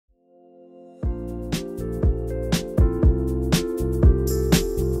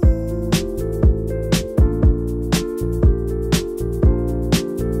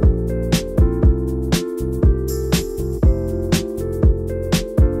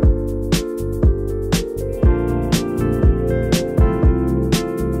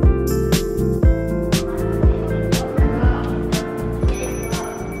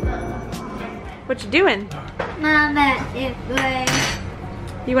doing? Mama, it's gray.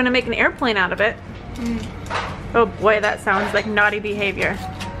 You want to make an airplane out of it? Oh boy, that sounds like naughty behavior.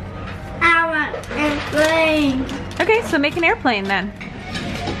 I want airplane. Okay, so make an airplane then.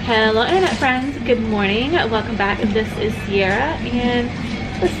 Hello internet friends, good morning, welcome back. This is Sierra and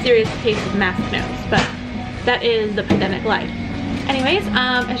a serious case of massive nose, but that is the pandemic life. Anyways,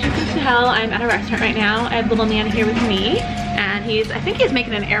 as you can tell, I'm at a restaurant right now. I have little man here with me, and I think he's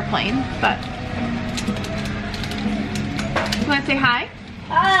making an airplane, but. You wanna say hi?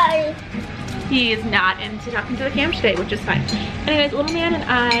 Hi. He is not into talking to the camera today, which is fine. Anyways, little man and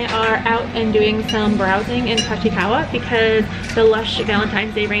I are out and doing some browsing in Tachikawa because the Lush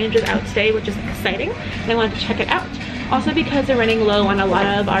Valentine's Day range is out today, which is exciting, and I wanted to check it out. Also because they're running low on a lot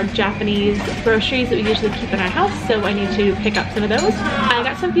of our Japanese groceries that we usually keep in our house, so I need to pick up some of those. I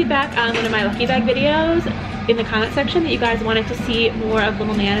got some feedback on one of my Lucky Bag videos in the comment section that you guys wanted to see more of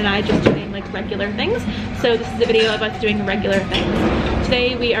little man and I just doing like regular things. So this is a video of us doing regular things.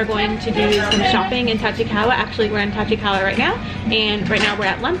 Today we are going to do some shopping in Tachikawa. Actually, we're in Tachikawa right now, and right now we're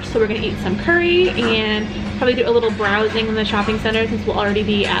at lunch, so we're gonna eat some curry and probably do a little browsing in the shopping center since we'll already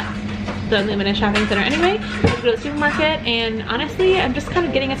be at the Luminous Shopping Center anyway. Let's go to the supermarket, and honestly, I'm just kind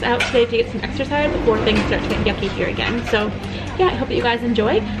of getting us out today to get some exercise before things start to get yucky here again. So yeah, I hope that you guys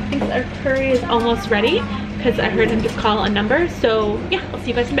enjoy. I think our curry is almost ready because I heard him just call a number. So yeah, I'll see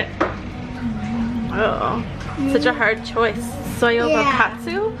you guys in a bit. Oh, such a hard choice. Soyoba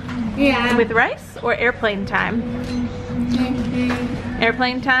katsu with rice or airplane time?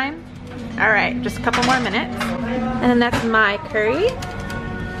 Airplane time? All right, just a couple more minutes. And then that's my curry.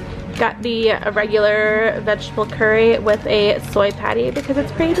 Got the regular vegetable curry with a soy patty because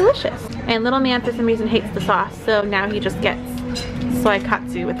it's pretty delicious. And little man for some reason hates the sauce, so now he just gets soy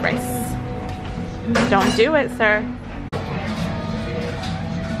katsu with rice. Don't do it, sir.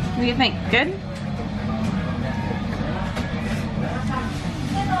 What do you think? Good?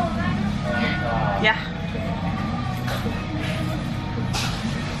 Yeah.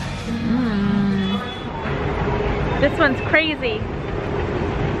 This one's crazy.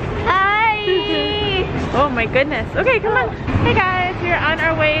 Hi! Oh my goodness. Okay, come on. Hey guys, we're on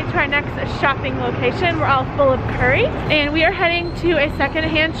our way to our next shopping location. We're all full of curry, and we are heading to a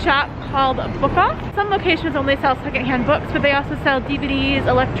secondhand shop called Book Off. Some locations only sell secondhand books, but they also sell DVDs,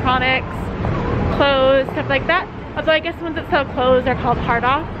 electronics, clothes, stuff like that. Although I guess the ones that sell clothes are called Hard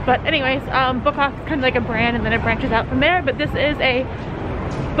Off. But anyways, Book Off is kind of like a brand, and then it branches out from there. But this is a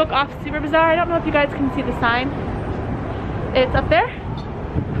Book Off Super Bazaar. I don't know if you guys can see the sign. It's up there.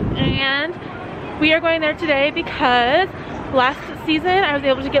 And we are going there today because last season I was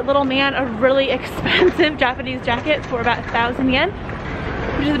able to get little man a really expensive Japanese jacket for about 1,000 yen,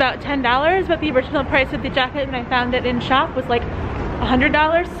 which is about $10, but the original price of the jacket when I found it in shop was like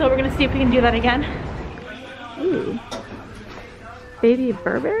 $100, so we're gonna see if we can do that again. Ooh. Baby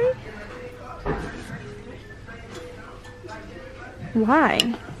Burberry?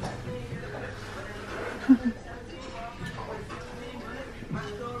 Why?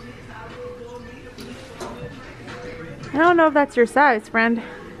 I don't know if that's your size, friend.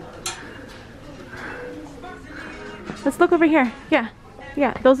 Let's look over here.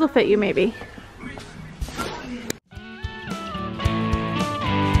 Yeah, those will fit you maybe.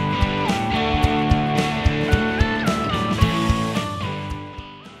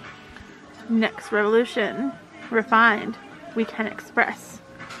 Next revolution, refined, Weekend Express.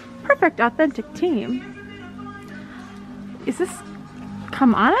 Perfect authentic team. Is this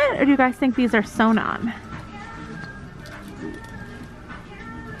come on it, or do you guys think these are sewn on?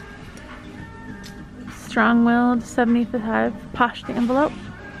 Strong-willed, 75, posh the envelope.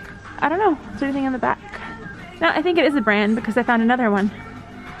 I don't know. Is there anything on the back? No, I think it is a brand because I found another one.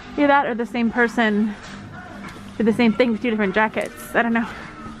 Either that or the same person did the same thing with 2 different jackets. I don't know.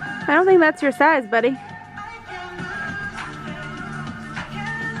 I don't think that's your size, buddy.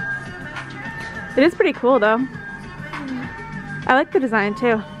 It is pretty cool though. I like the design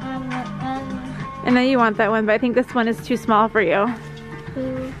too. I know you want that one, but I think this one is too small for you.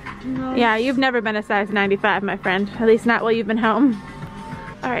 No. Yeah, you've never been a size 95, my friend. At least not while you've been home.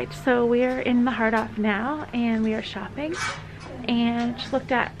 Alright, so we're in the Hard Off now, and we are shopping. And just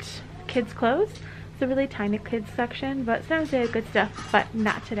looked at kids' clothes. It's a really tiny kids section, but sometimes they have good stuff, but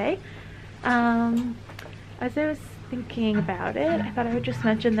not today. As I was thinking about it, I thought I would just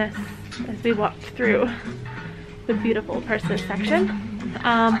mention this as we walked through the beautiful purses section.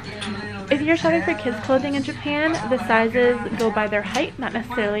 If you're shopping for kids clothing in Japan, the sizes go by their height, not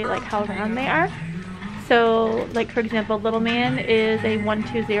necessarily like how round they are. So like for example, little man is a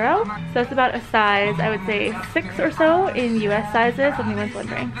 120, so that's about a size, I would say 6 or so in US sizes, if anyone's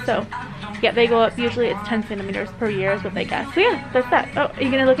wondering. So Yeah, they go up, usually it's 10 centimeters per year is what they guess. So yeah, that's that. Oh, are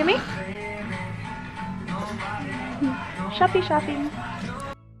you gonna look at me? Shopping, shopping.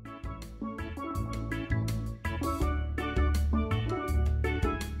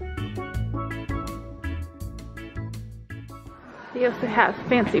 They also have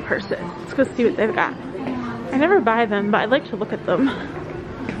fancy purses. Let's go see what they've got. I never buy them, but I'd like to look at them.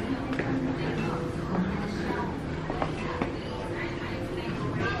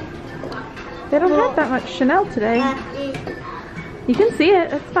 They don't have that much Chanel today. You can see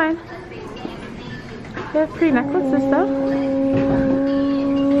it, it's fine. They have pretty necklaces though.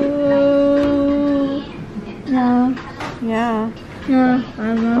 Yeah.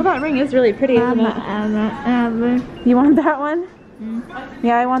 Oh, that ring is really pretty, isn't it? You want that one?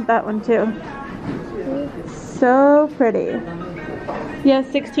 Yeah, I want that one too. So pretty. You have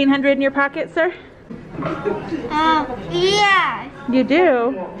 $1,600 in your pocket, sir? Yeah. You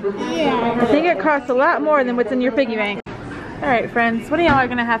do? Yeah. I think it costs a lot more than what's in your piggy bank. Alright friends, one of y'all are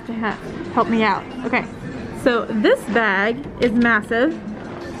going to have to help me out. Okay, so this bag is massive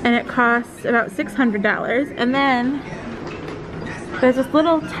and it costs about $600. And then there's this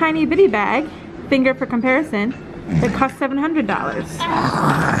little tiny bitty bag, finger for comparison, that costs $700.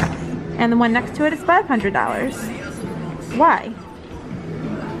 And the one next to it is $500. Why?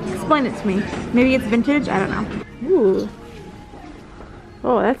 Explain it to me. Maybe it's vintage? I don't know. Ooh.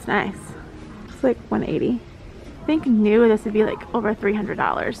 Oh, that's nice. It's like $180. I think new this would be like over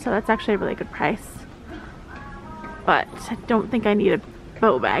 $300, so that's actually a really good price. But I don't think I need a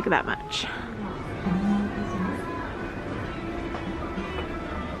bow bag that much.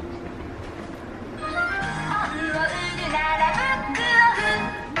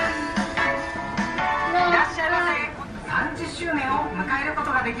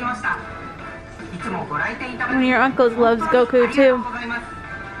 One of your uncles loves Goku too.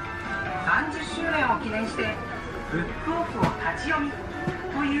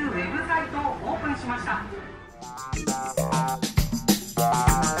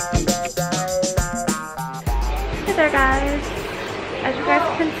 Hey there guys. As you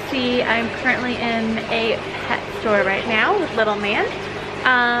guys can see, I'm currently in a pet store right now with Little Man.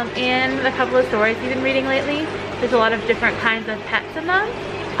 In a couple of stories you've been reading lately, there's a lot of different kinds of pets in them.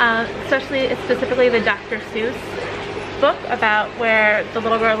 Specifically the Dr. Seuss book about where the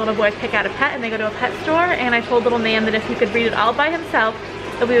little girl and little boy pick out a pet and they go to a pet store, and I told Little Man that if he could read it all by himself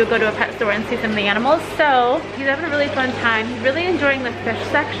that we would go to a pet store and see some of the animals. So he's having a really fun time. He's really enjoying the fish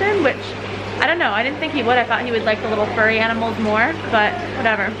section, which I don't know, I didn't think he would. I thought he would like the little furry animals more, but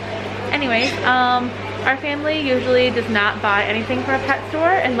whatever. Anyways, our family usually does not buy anything for a pet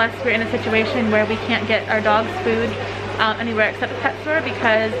store unless we're in a situation where we can't get our dog's food anywhere except a pet store,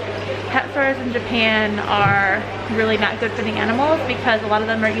 because pet stores in Japan are really not good for the animals because a lot of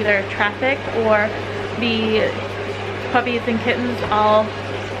them are either trafficked or the puppies and kittens all,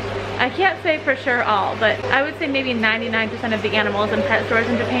 I can't say for sure all, but I would say maybe 99% of the animals in pet stores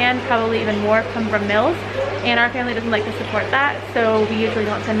in Japan, probably even more, come from mills, and our family doesn't like to support that, so we usually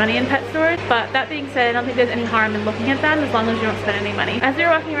don't spend money in pet stores. But that being said, I don't think there's any harm in looking at them as long as you don't spend any money. As we were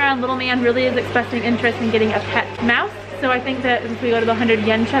walking around, Little Man really is expressing interest in getting a pet mouse. So I think that if we go to the 100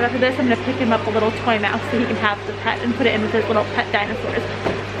 yen shop after this, I'm gonna pick him up a little toy mouse so he can have the pet and put it in with his little pet dinosaurs.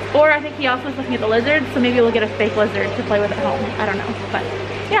 Or I think he also is looking at the lizard, so maybe we'll get a fake lizard to play with at home. I don't know, but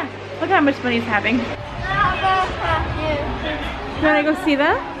yeah, look how much fun he's having. You wanna go see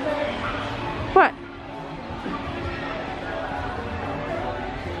that? What?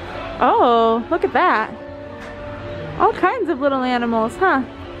 Oh, look at that. All kinds of little animals, huh?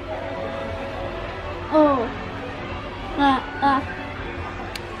 Oh.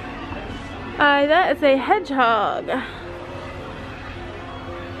 That is a hedgehog.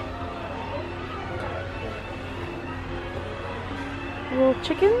 Little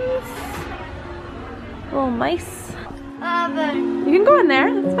chickens. Little mice. You can go in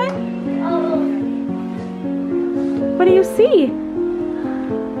there, that's fine. What do you see?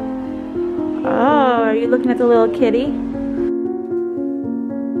 Oh, are you looking at the little kitty?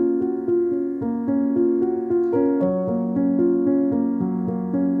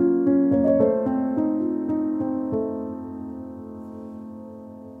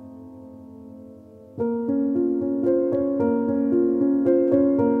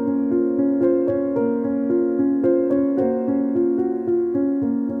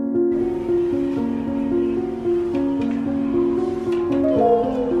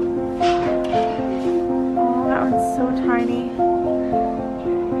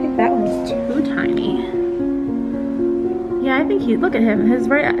 Look at him, his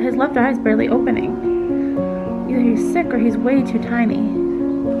left eye is barely opening. Either he's sick or he's way too tiny.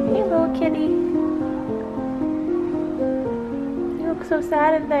 Hey little little kitty. You look so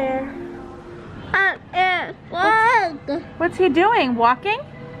sad in there. What's he doing? Walking?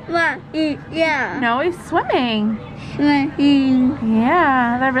 Yeah. No, he's swimming. Swimming.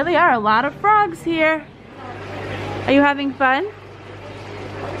 Yeah, there really are a lot of frogs here. Are you having fun?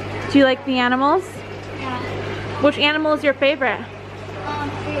 Do you like the animals? Yeah. Which animal is your favorite?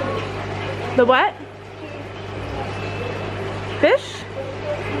 The what? Fish?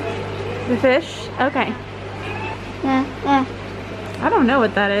 The fish? Okay. I don't know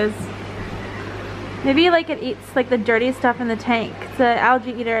what that is. Maybe like it eats like the dirty stuff in the tank. It's an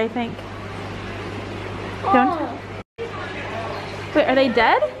algae eater, I think. Don't. Wait, are they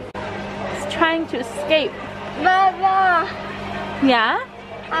dead? It's trying to escape. Mama. Yeah?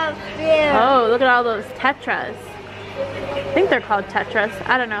 Up here. Oh, look at all those tetras. I think they're called tetras.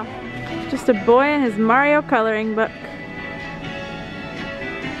 I don't know. Just a boy and his Mario coloring book.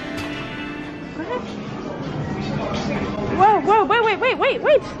 Whoa, whoa,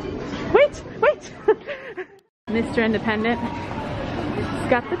 wait. Mr. Independent. He's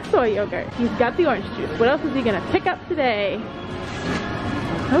got the soy yogurt. He's got the orange juice. What else is he gonna pick up today?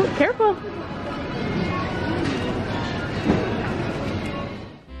 Oh, careful.